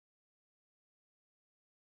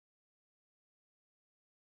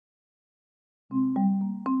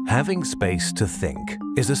Having space to think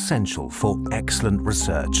is essential for excellent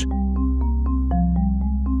research.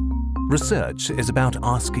 Research is about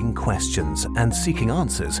asking questions and seeking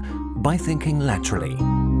answers by thinking laterally.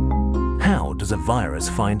 How does a virus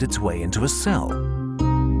find its way into a cell?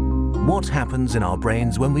 What happens in our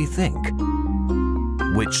brains when we think?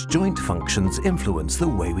 Which joint functions influence the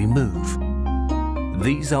way we move?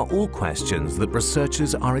 These are all questions that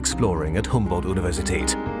researchers are exploring at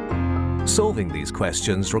Humboldt-Universität. Solving these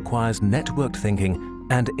questions requires networked thinking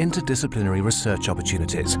and interdisciplinary research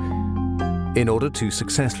opportunities. In order to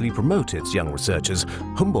successfully promote its young researchers,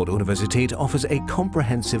 Humboldt-Universität offers a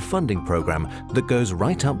comprehensive funding program that goes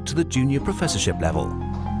right up to the junior professorship level.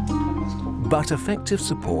 But effective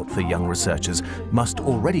support for young researchers must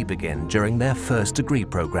already begin during their first degree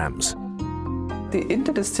programs. The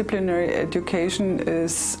interdisciplinary education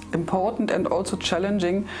is important and also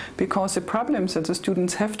challenging because the problems that the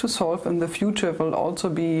students have to solve in the future will also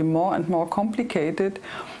be more and more complicated.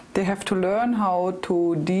 They have to learn how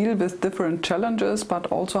to deal with different challenges, but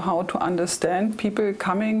also how to understand people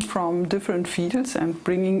coming from different fields and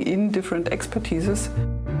bringing in different expertises.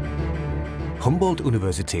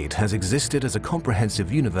 Humboldt-Universität has existed as a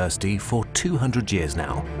comprehensive university for 200 years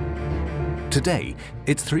now. Today,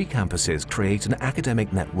 its 3 campuses create an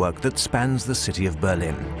academic network that spans the city of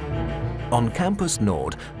Berlin. On Campus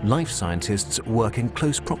Nord, life scientists work in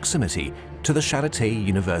close proximity to the Charité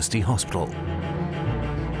University Hospital.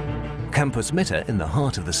 Campus Mitte, in the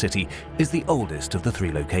heart of the city, is the oldest of the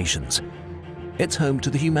 3 locations. It's home to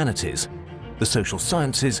the humanities, the social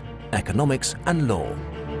sciences, economics and law.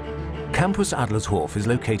 Campus Adlershof is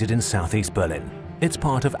located in southeast Berlin. It's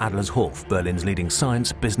part of Adlershof, Berlin's leading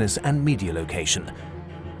science, business and media location.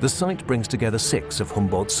 The site brings together 6 of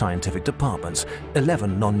Humboldt's scientific departments,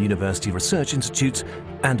 11 non-university research institutes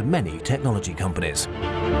and many technology companies.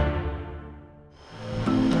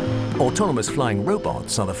 Autonomous flying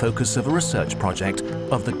robots are the focus of a research project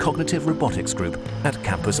of the Cognitive Robotics Group at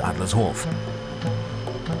Campus Adlershof.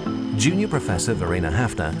 Junior Professor Verena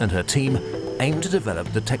Hafner and her team aim to develop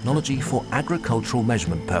the technology for agricultural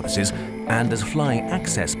measurement purposes and as flying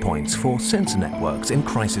access points for sensor networks in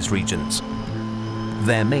crisis regions.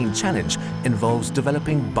 Their main challenge involves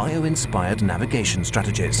developing bio-inspired navigation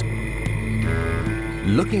strategies.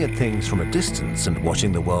 Looking at things from a distance and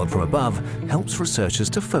watching the world from above helps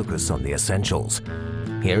researchers to focus on the essentials.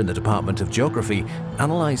 Here in the Department of Geography,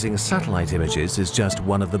 analyzing satellite images is just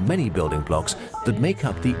one of the many building blocks that make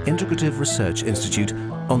up the Integrative Research Institute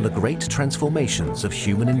on the Great Transformations of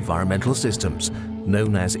Human Environmental Systems,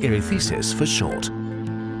 known as ERITHESIS for short.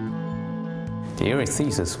 The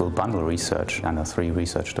ERITHESIS will bundle research under 3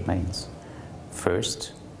 research domains.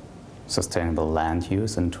 First, sustainable land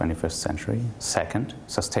use in the 21st century. Second,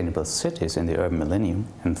 sustainable cities in the urban millennium.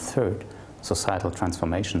 And third, societal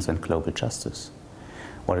transformations and global justice.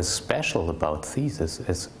 What is special about thesis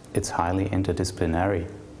is its highly interdisciplinary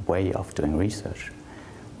way of doing research.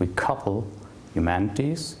 We couple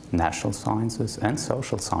humanities, natural sciences and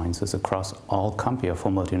social sciences across all campi of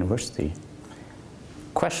Humboldt University.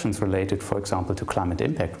 Questions related, for example, to climate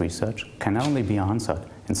impact research can only be answered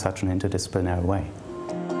in such an interdisciplinary way.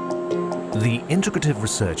 The Integrative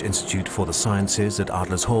Research Institute for the Sciences at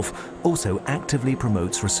Adlershof also actively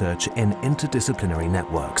promotes research in interdisciplinary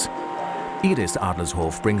networks. IRIS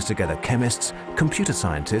Adlershof brings together chemists, computer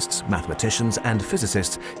scientists, mathematicians and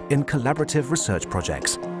physicists in collaborative research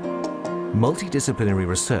projects. Multidisciplinary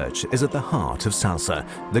research is at the heart of SALSA,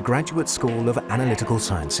 the Graduate School of Analytical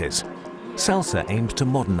Sciences. SALSA aims to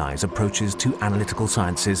modernize approaches to analytical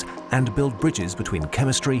sciences and build bridges between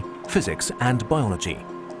chemistry, physics and biology.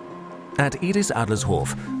 At IRIS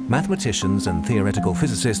Adlershof, mathematicians and theoretical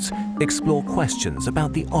physicists explore questions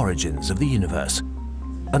about the origins of the universe.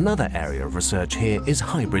 Another area of research here is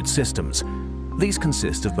hybrid systems. These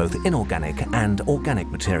consist of both inorganic and organic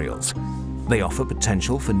materials. They offer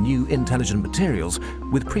potential for new intelligent materials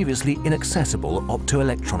with previously inaccessible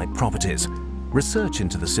optoelectronic properties. Research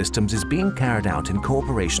into the systems is being carried out in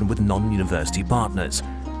cooperation with non-university partners.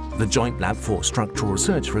 The Joint Lab for Structural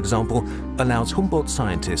Research, for example, allows Humboldt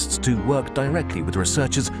scientists to work directly with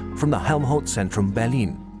researchers from the Helmholtz-Zentrum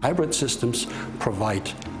Berlin. Hybrid systems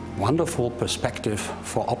provide wonderful perspective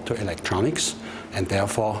for optoelectronics and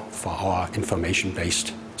therefore for our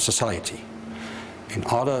information-based society. In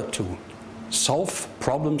order to solve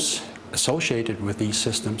problems associated with these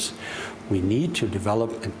systems, we need to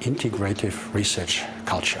develop an integrative research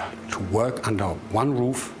culture to work under one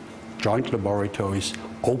roof, joint laboratories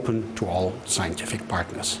open to all scientific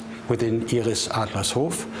partners. Within Iris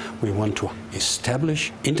Adlershof, we want to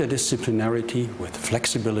establish interdisciplinarity with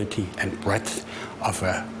flexibility and breadth of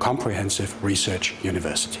a comprehensive research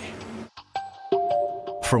university.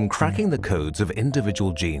 From cracking the codes of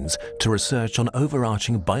individual genes to research on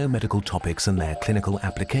overarching biomedical topics and their clinical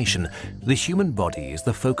application, the human body is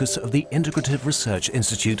the focus of the Integrative Research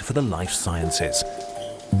Institute for the Life Sciences.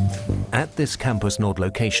 At this Campus Nord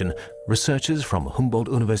location, researchers from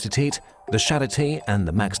Humboldt-Universität, the Charité and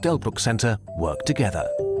the Max Delbruck Center work together.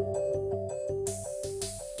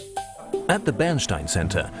 At the Bernstein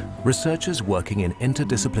Center, researchers working in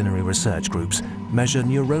interdisciplinary research groups measure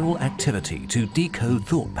neuronal activity to decode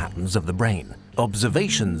thought patterns of the brain.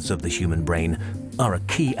 Observations of the human brain are a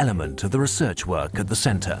key element of the research work at the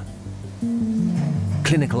center.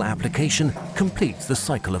 Clinical application completes the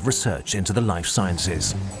cycle of research into the life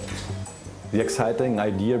sciences. The exciting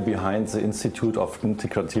idea behind the Institute of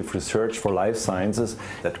Integrative Research for Life Sciences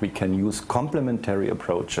that we can use complementary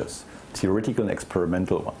approaches, theoretical and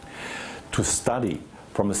experimental one, to study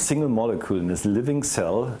from a single molecule in this living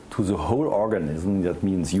cell to the whole organism, that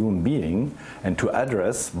means human being, and to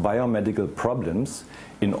address biomedical problems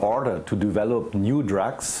in order to develop new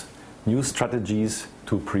drugs, new strategies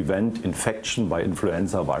to prevent infection by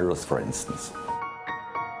influenza virus, for instance.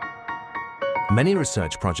 Many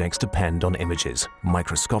research projects depend on images,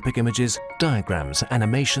 microscopic images, diagrams,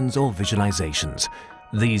 animations, or visualizations.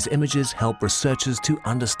 These images help researchers to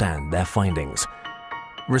understand their findings.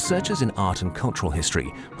 Researchers in art and cultural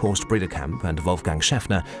history, Horst Bredekamp and Wolfgang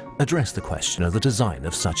Schäffner, address the question of the design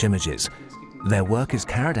of such images. Their work is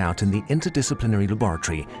carried out in the interdisciplinary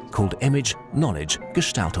laboratory called Image, Knowledge,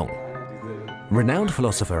 Gestaltung. Renowned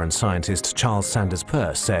philosopher and scientist Charles Sanders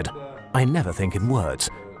Peirce said, "I never think in words,"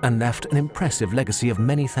 and left an impressive legacy of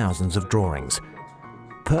many thousands of drawings.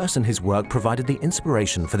 Peirce and his work provided the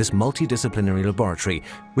inspiration for this multidisciplinary laboratory,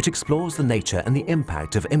 which explores the nature and the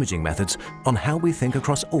impact of imaging methods on how we think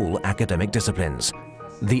across all academic disciplines.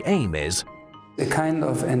 The aim is a kind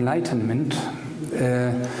of enlightenment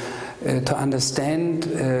to understand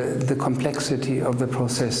the complexity of the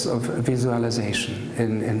process of visualization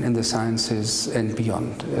in the sciences and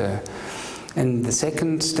beyond. And the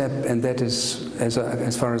second step, and that is,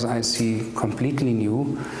 as far as I see, completely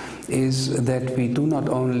new, is that we do not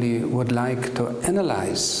only would like to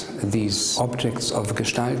analyze these objects of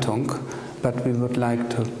Gestaltung, but we would like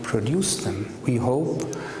to produce them. We hope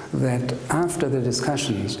that after the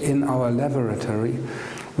discussions in our laboratory,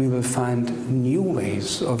 we will find new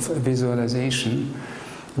ways of visualization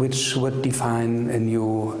which would define a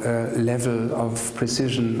new level of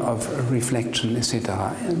precision, of reflection,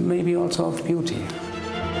 etc., and maybe also of beauty.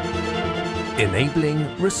 enabling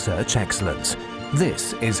research excellence.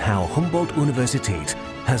 This is how Humboldt-Universität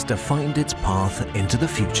has defined its path into the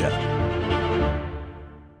future.